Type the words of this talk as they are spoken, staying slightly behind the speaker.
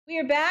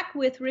you're back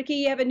with Ricky.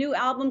 You have a new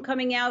album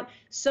coming out.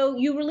 So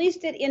you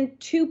released it in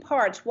two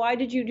parts. Why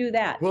did you do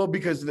that? Well,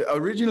 because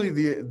originally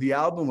the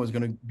album was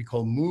going to be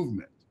called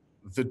Movement.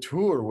 The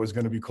tour was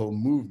going to be called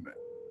Movement.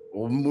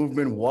 Well,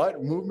 movement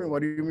what? Movement?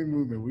 What do you mean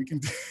movement? We can.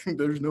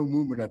 There's no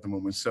movement at the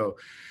moment. So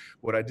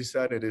what I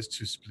decided is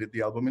to split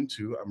the album in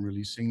two. I'm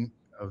releasing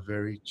a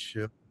very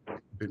chill,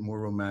 bit more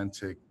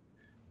romantic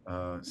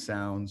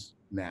sounds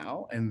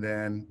now, and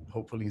then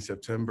hopefully in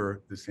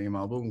September the same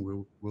album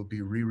will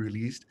be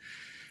re-released,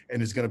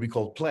 and it's going to be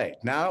called Play.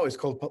 Now it's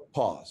called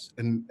Pause,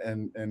 and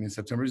in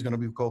September it's going to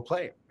be called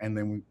Play, and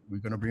then we're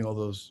going to bring all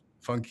those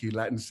funky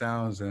Latin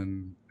sounds,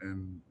 and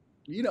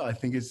you know, I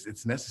think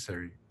it's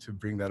necessary to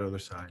bring that other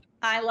side.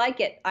 I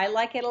like it. I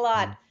like it a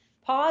lot. Mm.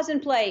 Pause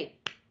and Play,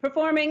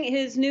 performing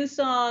his new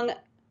song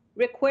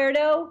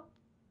Recuerdo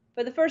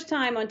for the first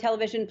time on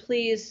television.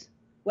 Please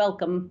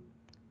welcome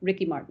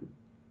Ricky Martin.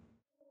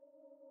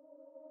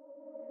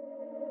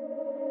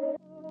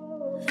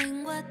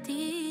 Vengo a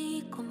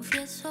ti,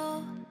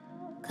 confieso,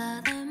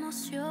 cada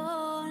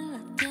emoción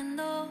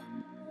latiendo,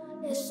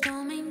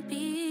 esto me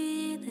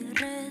impide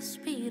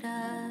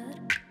respirar,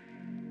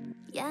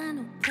 ya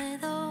no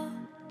puedo.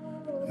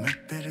 Me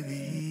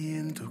perdí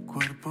en tu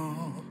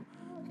cuerpo,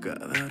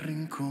 cada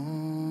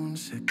rincón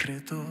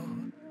secreto,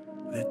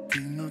 de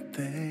ti no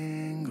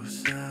tengo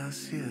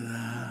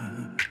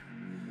saciedad,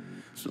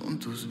 son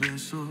tus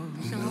besos,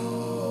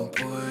 no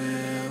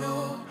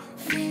puedo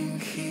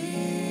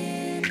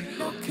fingir,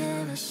 lo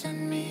que ves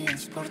en mí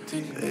es por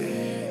ti,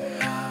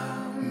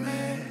 déjame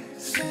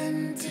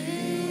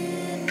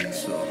sentir,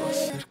 solo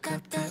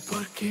acércate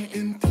porque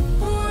en ti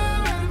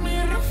puedo ver mi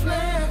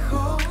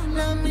reflejo,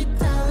 la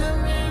mitad de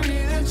mi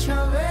vida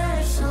hecha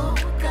beso,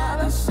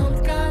 cada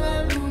sol,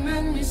 cada luna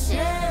en mi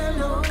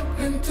cielo,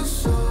 en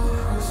tus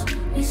ojos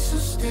mi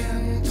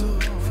sustento,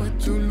 fue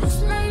tu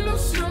luz, la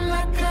ilusión,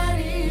 la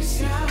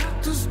caricia,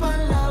 tus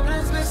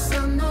palabras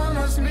besando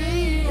las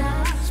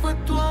mías, fue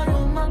tu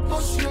aroma,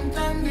 poción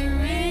tan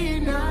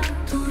divina,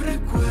 tu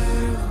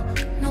recuerdo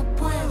no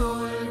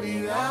puedo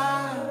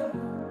olvidar.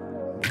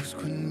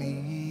 Busco en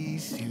mi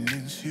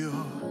silencio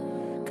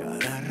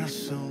cada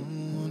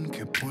razón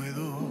que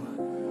puedo,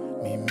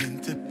 mi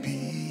mente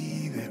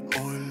pide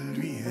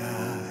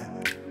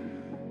olvidar,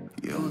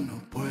 yo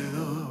no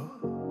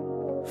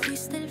puedo.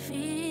 Fuiste el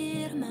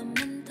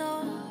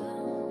firmamento,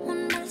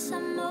 un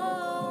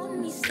bálsamo,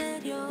 un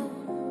misterio,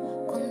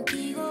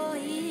 contigo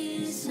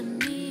hice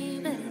mi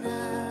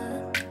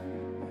verdad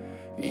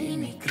y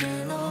mi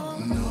credo.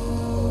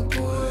 No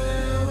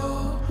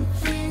puedo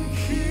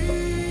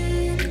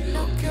fingir,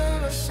 lo que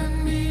ves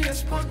en mí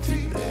es por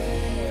ti,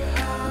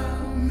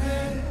 déjame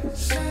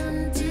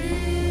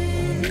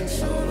sentir,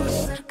 solo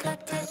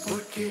acércate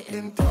porque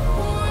en ti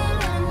puedo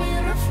ver mi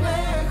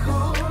reflejo,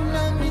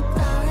 la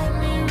mitad de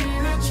mi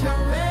vida hecha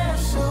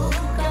beso,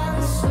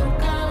 cada sol,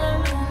 cada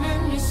luna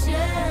en mi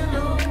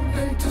cielo,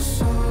 en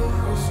tus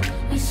ojos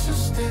mi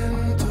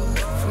sustento,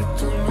 fue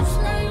tu luz,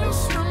 la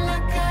ilusión, la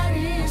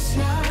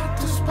caricia,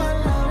 tus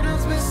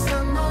palabras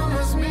besando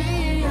las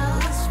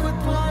mías, fue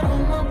tu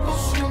aroma,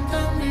 poción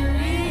tan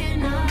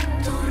divina,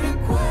 tu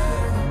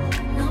recuerdo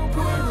no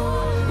puedo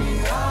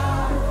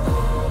olvidar.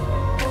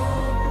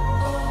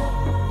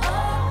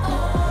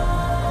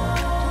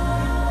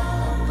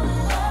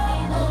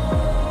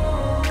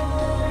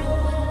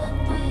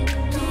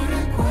 Tu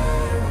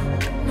recuerdo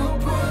no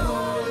puedo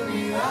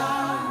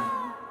olvidar.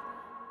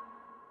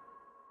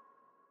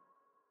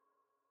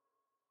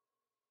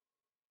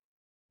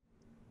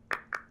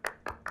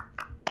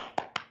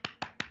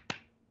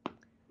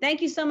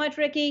 Thank you so much,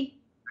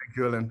 Ricky. Thank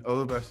you, Ellen. All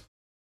the best.